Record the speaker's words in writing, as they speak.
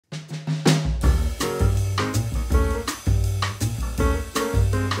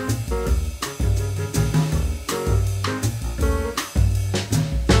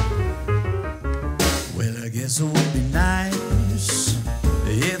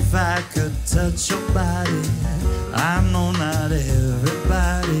if I could touch your body. I know not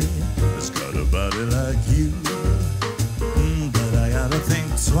everybody has got a body like you, but I gotta think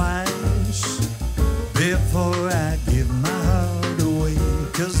twice before I give my heart away.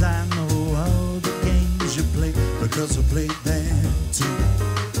 'Cause I know all the games you play, because I played them too.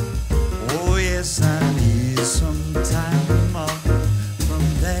 Oh yes, I need some time off from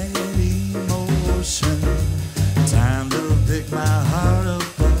that emotion. Time to pick my heart up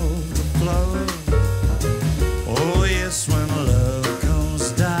off the floor. Oh yes, when love comes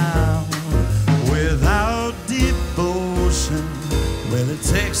down without devotion, well, it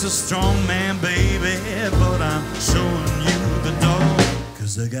takes a strong man, baby, but I'm showing you the door.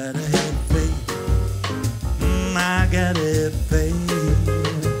 'Cause I gotta have faith, I gotta have faith.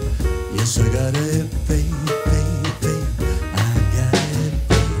 Yes, I gotta have faith, faith, faith. I gotta have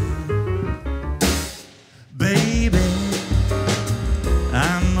faith. Baby,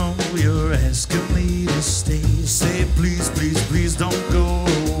 I know you're asking me to stay. Say please, please, please don't go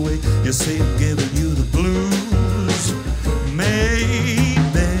away. You say I'm giving you the blues. Maybe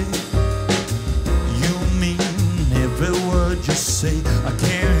you mean every word you say. I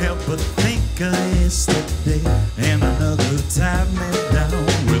can't help but think of yesterday and another time me down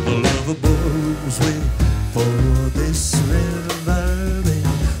with the lover boys wait for this river.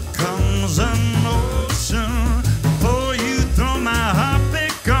 There comes an ocean before you throw my heart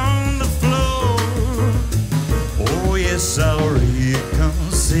back on the floor. Oh yes, I'll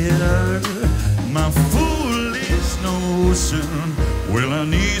reconsider my foolish notion. Well, I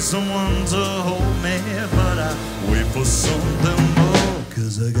need someone to hold me, but I wait for something more.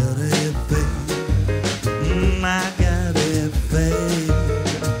 'Cause I gotta have faith, I gotta have faith.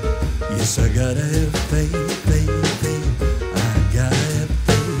 Yes, I gotta have faith, faith, faith. I gotta have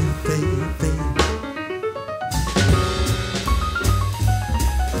faith, faith, faith.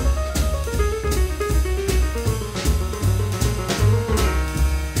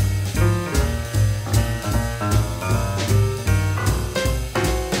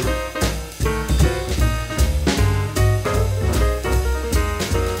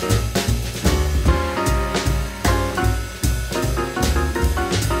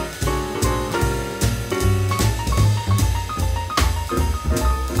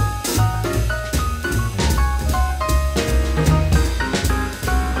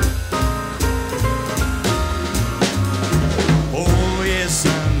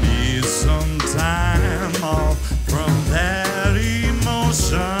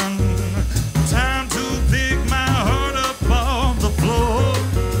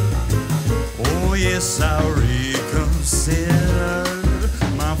 I'll reconsider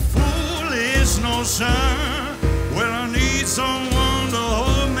my foolish notion. Well, I need someone to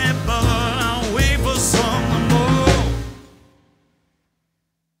hold me, but I'll wait for something more.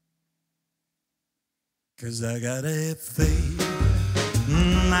 'Cause I gotta have faith,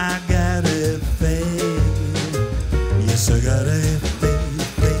 I gotta have faith. Yes, I gotta have faith,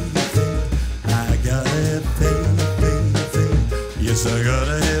 faith, faith. I gotta have faith, faith, faith. Yes, I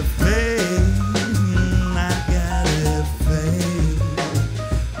gotta